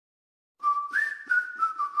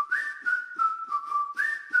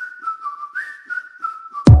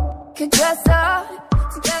could dress up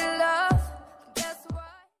to get love. Guess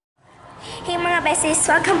what? Hey mga besties,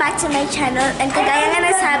 welcome back to my channel. And kagaya nga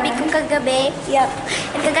nasabi ko kagabi,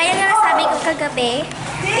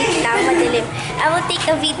 wait lang, madilim. I will take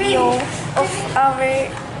a video of our,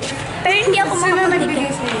 pero hindi ako makapagtigil.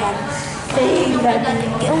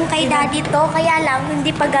 Yung kay daddy to, kaya lang, hindi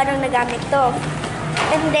pa ganong nagamit to.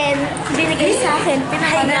 And then, binigay sa akin,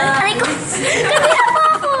 pinahinga. Aray ko, kanina pa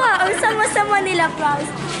ako ah. Ang sama-sama nila, promise.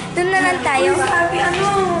 Doon na lang tayo.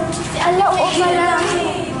 Ala, oo pala.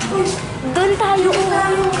 Doon tayo.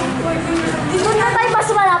 Doon na tayo,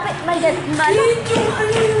 mas malapit.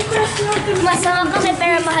 Masama kami,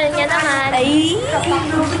 pero mahal niya naman. Ay!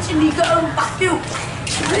 Hindi ka ang pakyo.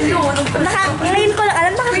 Ngayon ko lang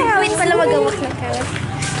alam, nakakangawit pala magawak ng karat.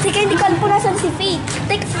 Sige, hindi ko alam po nasan si Faith.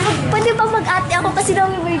 Pwede ba mag-ate ako kasi daw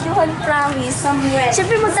may videohan, promise.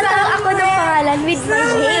 Siyempre magtatalo ako ng pangalan with my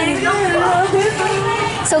name.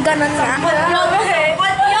 So, ganun nga. What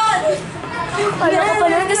yun? Wala ko pa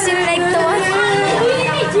naman kasi like to one.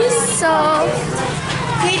 So,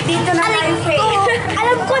 wait, dito na tayo, Faith.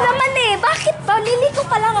 Alam ko naman eh. Bakit ba? Liliko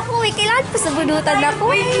pa lang ako eh. Kailangan pa sa bunutan ako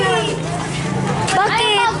eh. Bakit?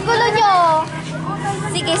 Ay, gulo nyo.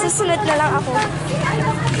 Sige, susunod na lang ako.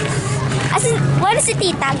 As in, wala si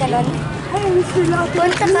tita, ganon.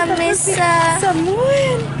 Punta kami sa...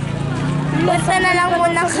 Punta na lang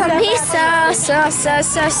muna kami sa... Saan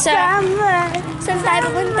tayo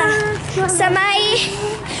pupunta? Sa may...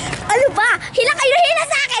 Ano ba? Hila kayo, hila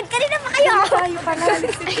sa akin! Kanina pa kayo!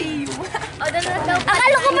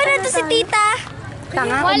 Akala ko ba na ito si tita?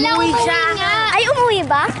 Tanga, umuwi siya. Ay, umuwi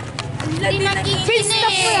ba? Hindi nakikita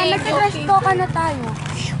eh. Nag-resto ka na tayo.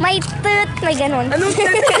 May tut, may ganun. Anong tut?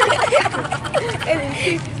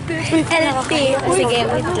 LT. Sige,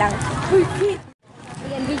 wait lang.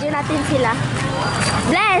 Ayan, video natin sila.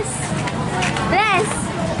 Bless! Bless!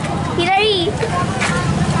 Hilary!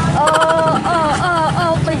 Oh.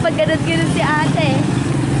 Pag ganun-ganun si ate.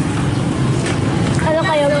 Ano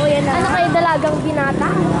kayo? Ano kayo dalagang binata?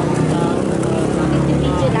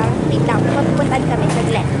 Video lang. Wait lang. Magpupuntan kami.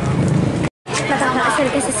 Saglit. Nakakaasal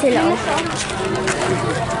kasi sila.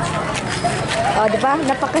 Oh, diba?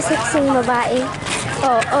 Napakaseksing babae.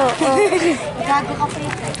 Oh. Gago ka pa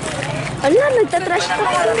ito. Wala, nagtatrash ko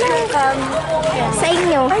sila. Sa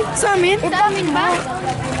inyo. Ay, sa amin? Sa amin ba?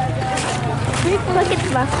 Bakit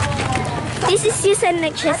ba? This is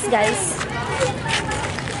UCNHS, guys.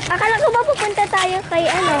 Akala ko ba pupunta tayo kay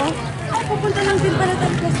ano? Pupunta lang din pala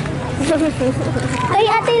tayo. Kay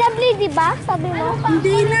Ate Lovely, di ba? Sabi mo?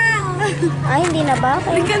 Hindi na. Ay, hindi na ba?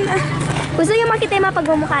 Hindi na. Gusto niyo makita yung mga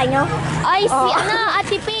pagmumukha nyo? Ay, si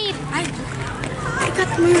Ate Faith. Ay,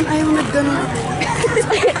 ikat mo yun. Ayaw nag-ganon.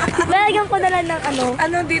 Lalagyan ko na lang ng ano.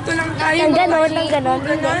 Ano, dito lang tayo. Ng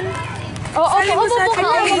ganon. Oo,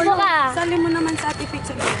 umupo ka. Sali mo naman sa Ate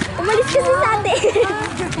Faith. Umalis kasi sa ate.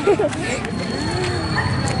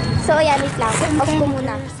 So, ayan, wait lang. Off ko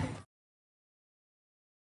muna.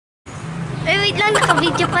 Eh, wait lang,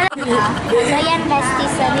 naka-video pala. So, ayan,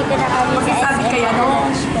 besties. Dito na kami sa SM.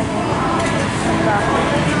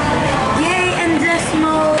 Yay, and dress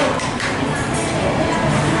mode!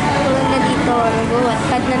 Tulog na dito.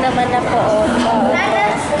 Nag-wattpad na naman ako.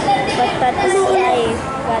 Wattpad is live.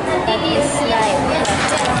 Wattpad is live.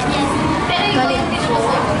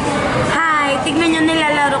 Hi! Tignan nyo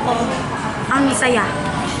nilalaro ko. Ang saya.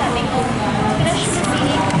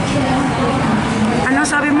 Ano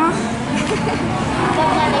sabi mo?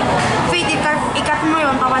 Faith, ikat mo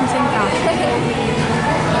yun, papansin ka.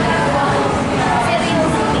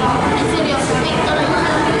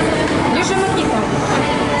 Hindi siya makita.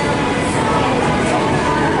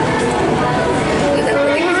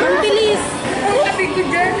 Ang bilis! Ang lapit ko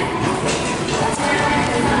dyan.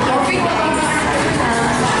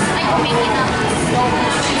 Ay, kumingin na.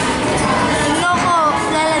 Tingnan ko,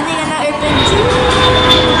 lalandi ka na airplane.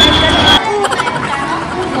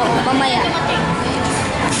 Oo, mamaya.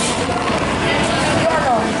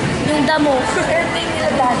 Yung damo.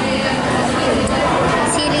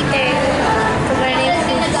 See you later.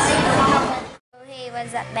 Hey,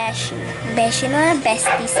 what's up, Beshi? Beshi no,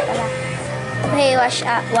 besties pala. Hey, wash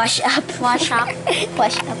up.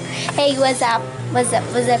 Hey, what's up? What's up?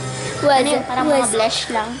 Parang mga blush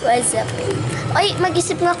lang. What's up? Ay,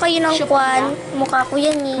 mag-isip nga kayo ng kwan. Mukha ko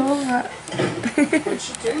yan eh. Oo nga.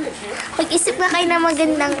 Mag-isip nga kayo ng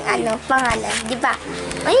magandang pangalan. Di ba?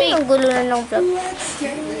 Ay, ang gulo na ng vlog.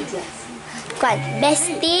 Kwan,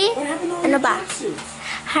 bestie? Ano ba?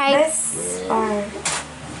 Heart.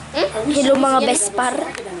 Hello mga bespar.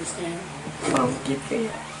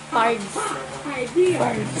 Cards.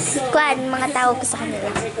 Kwan, mga tawag ko sa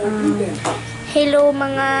kanila. Hello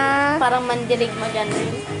mga... Parang mandirig maganon.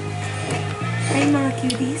 Ay, mga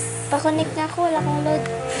cuties. Pa-connect na ako, wala akong load.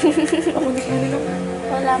 Pakunik na nila.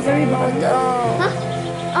 Wala akong load. Oh. Ha?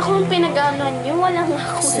 Ako ang pinag-aanoan nyo, wala nga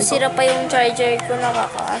ako. Sisira pa yung charger ko,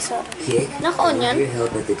 nakakaasar. Naka-on yan?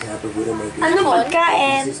 Ano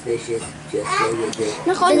pagkain?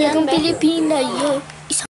 Naka-on yan, Talagang be? Pilipina yun.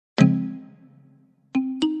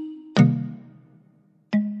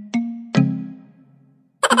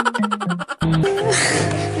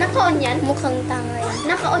 Naka-on yan? Mukhang tanga yan.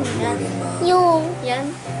 Naka-on yan? Yung, Yan?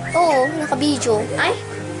 oo, naka-video. Ay?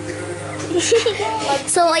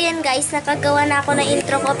 So, ayan guys, nakagawa na ako ng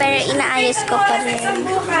intro ko pero inaayos ko pa rin.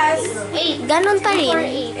 Bukas. Ganon pa rin.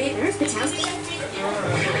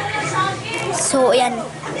 So, ayan.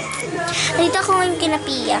 Dito ako ngayon kina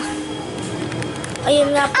Pia.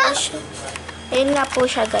 Ayun nga po siya. Ayun nga po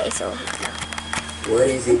siya guys. Oh. What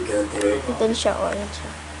is it, Gunther? Doon siya, orange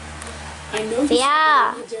siya.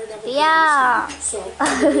 Pia! Pia! Pia!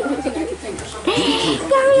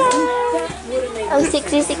 Ang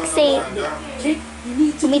sexy-sexy.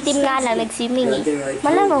 Umitim nga lang, nag-swimming eh.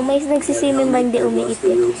 Malamang may nag-swimming ba hindi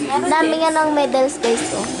umiitim. Dami nga ng medals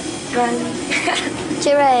guys, oh.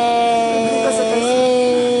 Chiren!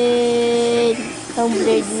 Ang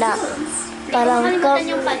blurred na. Parang Kalimutan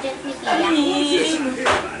yung budget ni Pia.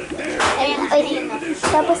 ay,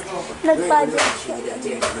 tapos nag-budget siya.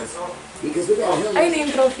 Ay, na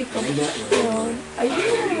yung trophy ko. Yun.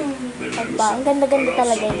 Ayun. Aba, ang ganda-ganda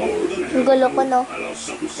talaga niya. Ang gulo ko, no?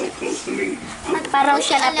 Parang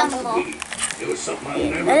siya na Alam mo.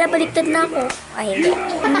 Wala, baliktad na ako. Ay, hindi.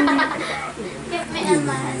 May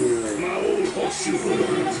almas.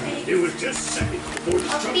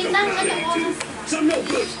 Pintang ano mo.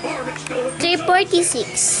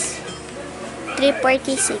 346.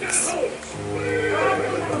 346.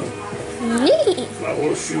 Nee. My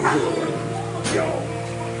horseshoe roll. Y'all,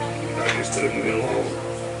 I just took you along.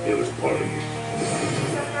 It was part of you.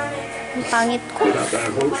 Ang pangit ko. Without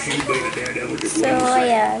that horseshoe, baby, daredevil just So,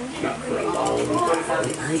 ayan. not for a long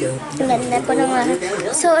time. Ang ganda po naman.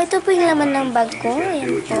 So, ito po yung laman ng bag ko.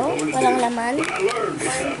 Ayan po. Walang laman. I learned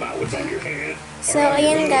this about what's on your hand. So,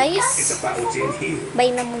 ayan guys. About what's in here.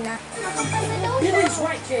 Bye na muna.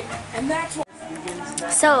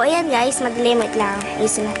 So, ayan guys. Mag-limit lang.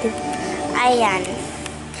 Ayusin natin. Ayan.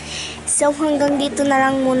 So, hanggang dito na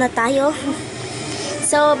lang muna tayo.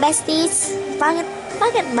 So, besties.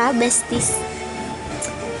 Bakit ba, besties?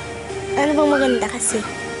 Ano bang maganda kasi?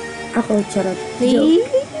 Ako, charot.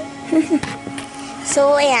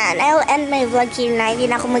 So, ayan. I'll end my vlog here na. Hindi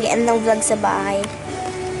na ako mag-end ng vlog sa bahay.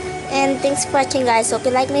 And thanks for watching, guys. So, if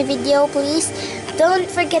you like my video, please don't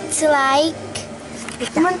forget to like,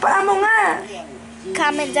 Naman pa mo nga.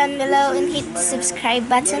 comment down below, and hit the subscribe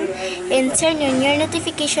button. And turn on your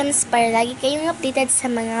notifications para lagi kayong updated sa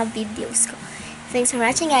mga videos ko. Thanks for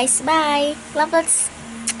watching, guys. Bye! Lovelots!